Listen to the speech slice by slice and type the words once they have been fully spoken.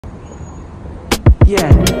Yeah.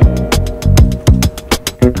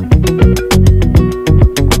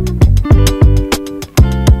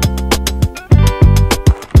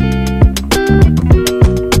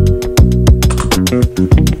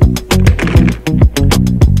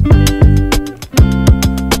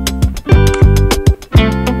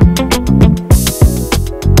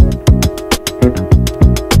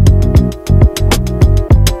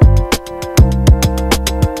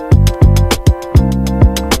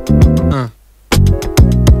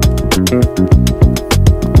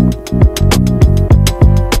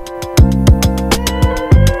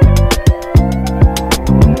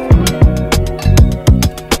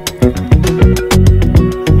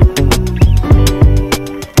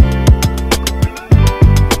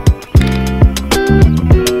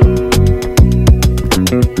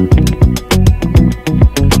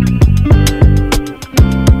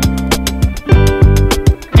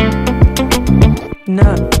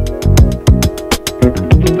 No.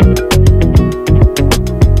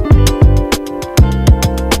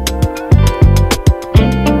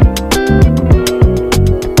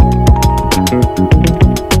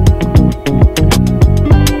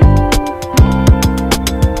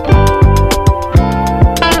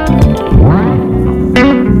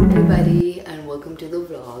 Everybody, and welcome to the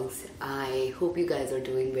vlogs. I hope you guys are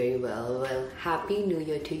doing very well. Happy New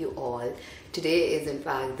Year to you all. Today is in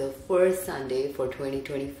fact the first Sunday for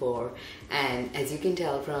 2024, and as you can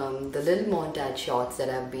tell from the little montage shots that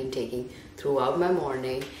I've been taking throughout my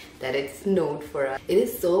morning, that it snowed for us. It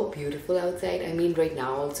is so beautiful outside. I mean, right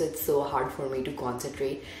now also it's so hard for me to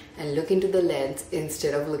concentrate and look into the lens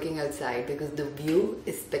instead of looking outside because the view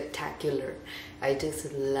is spectacular. I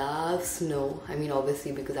just love snow. I mean,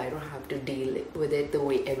 obviously because I don't have to deal with it the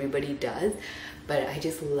way everybody does, but I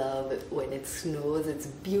just love it when it snows. It's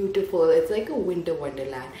beautiful. It's like a winter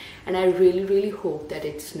wonderland, and I really hope that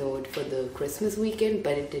it snowed for the Christmas weekend,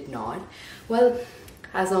 but it did not. Well,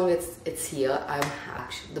 as long as it's here,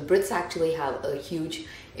 the Brits actually have a huge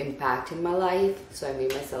impact in my life. So I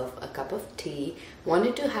made myself a cup of tea.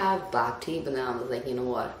 Wanted to have black tea, but then I was like, you know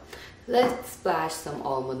what, let's splash some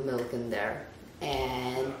almond milk in there.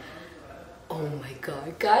 And oh my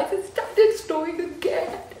god, guys, it started snowing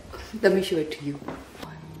again. Let me show it to you.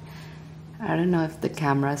 I don't know if the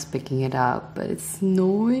camera is picking it up, but it's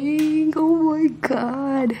snowing. Oh my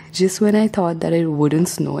god. Just when I thought that it wouldn't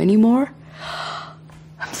snow anymore,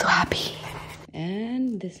 I'm so happy.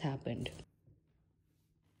 And this happened.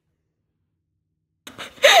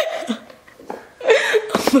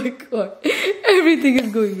 Oh my god, everything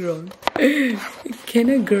is going wrong. Can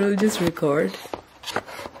a girl just record?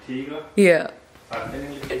 Yeah.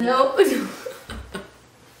 No.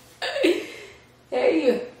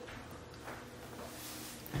 Hey.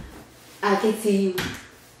 I can see you.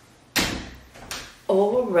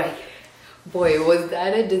 Alright. Boy, was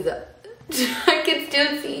that a disaster. I can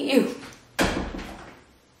still see you.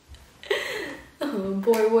 Oh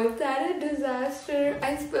boy, was that a disaster.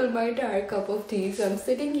 I spilled my entire cup of tea, so I'm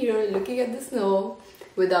sitting here looking at the snow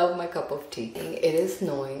without my cup of tea. It is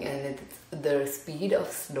snowing, and the speed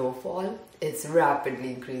of snowfall is rapidly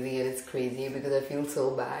increasing, and it's crazy because I feel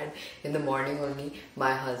so bad. In the morning only,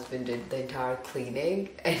 my husband did the entire cleaning,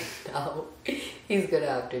 and now he's gonna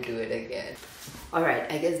have to do it again.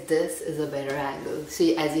 Alright, I guess this is a better angle.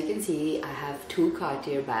 See, as you can see, I have two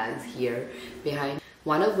Cartier bags here behind.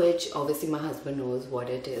 One of which, obviously my husband knows what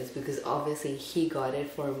it is because obviously he got it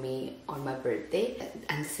for me on my birthday.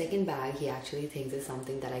 And the second bag, he actually thinks is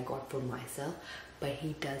something that I got for myself, but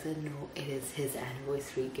he doesn't know it is his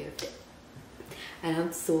anniversary gift. And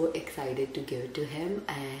I'm so excited to give it to him.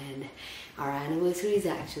 And our anniversary is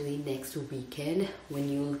actually next weekend. When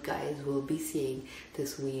you guys will be seeing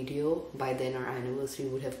this video, by then our anniversary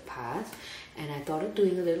would have passed. And I thought of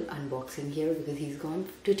doing a little unboxing here because he's gone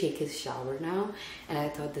to take his shower now, and I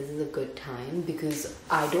thought this is a good time because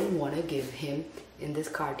I don't want to give him in this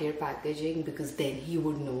Cartier packaging because then he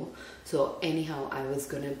would know. So anyhow, I was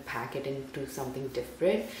gonna pack it into something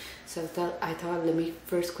different. So I thought let me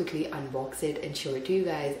first quickly unbox it and show it to you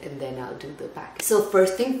guys, and then I'll do the pack. So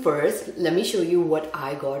first thing first, let me show you what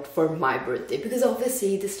I got for my birthday, because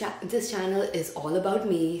obviously this channel is all about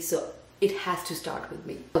me, so it has to start with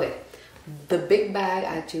me. Okay, the big bag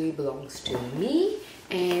actually belongs to me,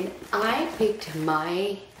 and I picked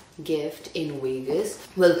my gift in Vegas.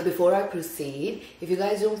 Well, before I proceed, if you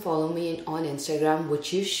guys don't follow me on Instagram,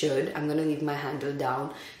 which you should, I'm gonna leave my handle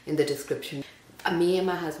down in the description. Me and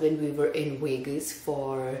my husband, we were in Vegas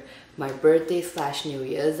for my birthday / New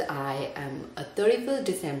Year's. I am a 31st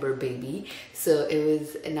December baby, so it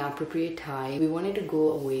was an appropriate time. We wanted to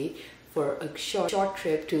go away for a short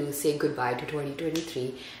trip to say goodbye to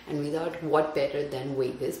 2023, and we thought what better than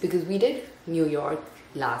Vegas, because we did New York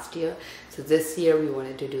last year, so this year we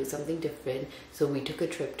wanted to do something different, so we took a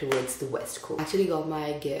trip towards the West Coast. I actually got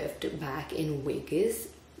my gift back in Vegas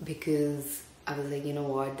because I was like, you know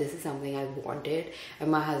what, this is something I wanted,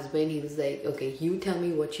 and my husband, he was like, okay, you tell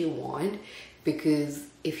me what you want, because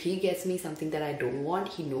if he gets me something that I don't want,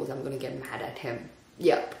 he knows I'm gonna get mad at him.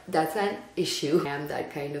 Yep, that's an issue. I am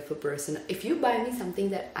that kind of a person. If you buy me something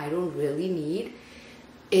that I don't really need,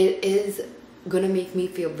 it is gonna make me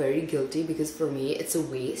feel very guilty, because for me it's a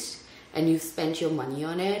waste and you've spent your money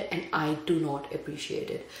on it and I do not appreciate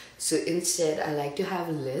it. So instead I like to have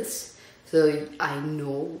a list, so I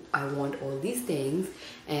know I want all these things,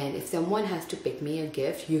 and if someone has to pick me a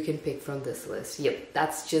gift, you can pick from this list. Yep,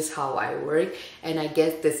 that's just how I work, and I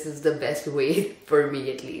guess this is the best way for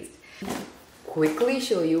me at least. Quickly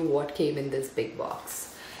show you what came in this big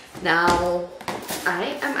box. Now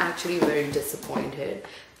I am actually very disappointed,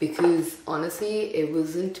 because honestly it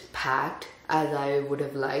wasn't packed as I would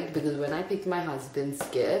have liked, because when I picked my husband's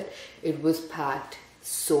gift, it was packed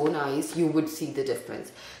so nice, you would see the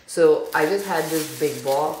difference. So I just had this big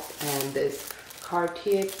box and this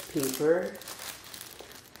Cartier paper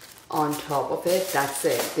on top of it. That's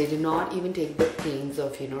it. They did not even take the pains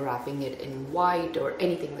of, you know, wrapping it in white or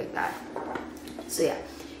anything like that. So yeah,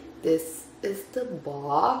 this is the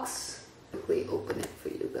box. Quickly open it for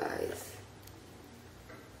you guys.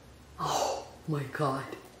 Oh my god,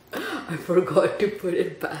 I forgot to put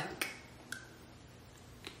it back.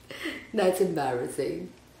 That's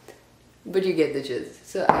embarrassing, but you get the gist.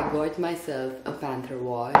 So I got myself a Panther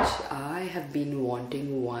watch. I have been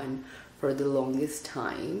wanting one for the longest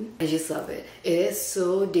time. I just love it. It is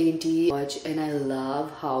so dainty watch, and I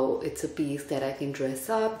love how it's a piece that I can dress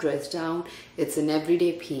up, dress down. It's an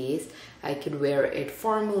everyday piece. I could wear it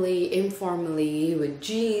formally, informally, with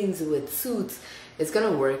jeans, with suits. It's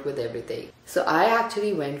gonna work with everything. So I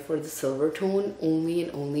actually went for the silver tone only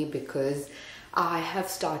and only because I have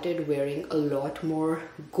started wearing a lot more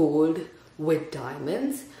gold with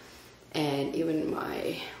diamonds, and even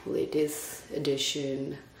my latest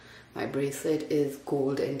edition, my bracelet is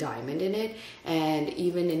gold and diamond in it, and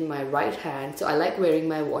even in my right hand. So I like wearing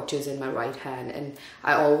my watches in my right hand, and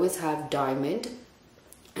I always have diamond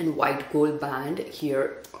and white gold band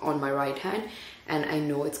here on my right hand, and I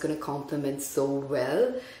know it's gonna complement so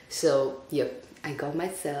well. So yep, I got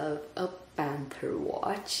myself a Panther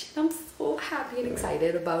watch. I'm so happy and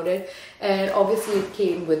excited about it, and obviously it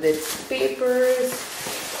came with its papers,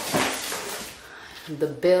 the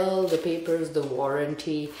bill, the papers, the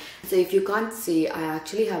warranty. So if you can't see, I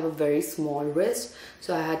actually have a very small wrist,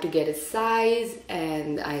 so I had to get a size,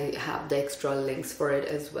 and I have the extra links for it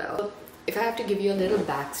as well. If I have to give you a little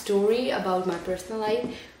backstory about my personal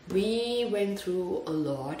life, we went through a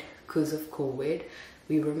lot because of COVID.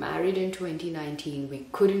 We were married in 2019. We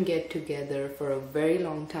couldn't get together for a very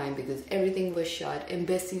long time because everything was shut,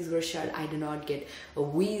 embassies were shut. I did not get a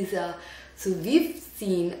visa. So we've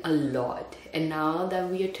seen a lot, and now that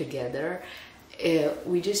we are together,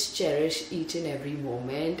 we just cherish each and every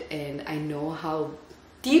moment, and I know how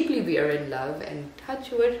deeply we are in love, and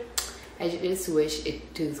touch wood, I just wish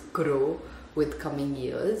it to grow with coming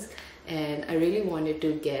years. And I really wanted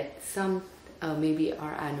to get some maybe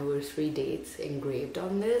our anniversary dates engraved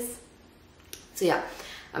on this. So yeah,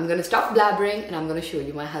 I'm gonna stop blabbering and I'm gonna show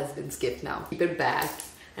you my husband's gift now. Keep it back,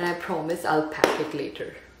 and I promise I'll pack it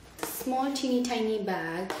later. Small teeny tiny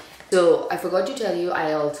bag. So I forgot to tell you,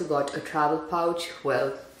 I also got a travel pouch.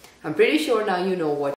 Well, I'm pretty sure now you know what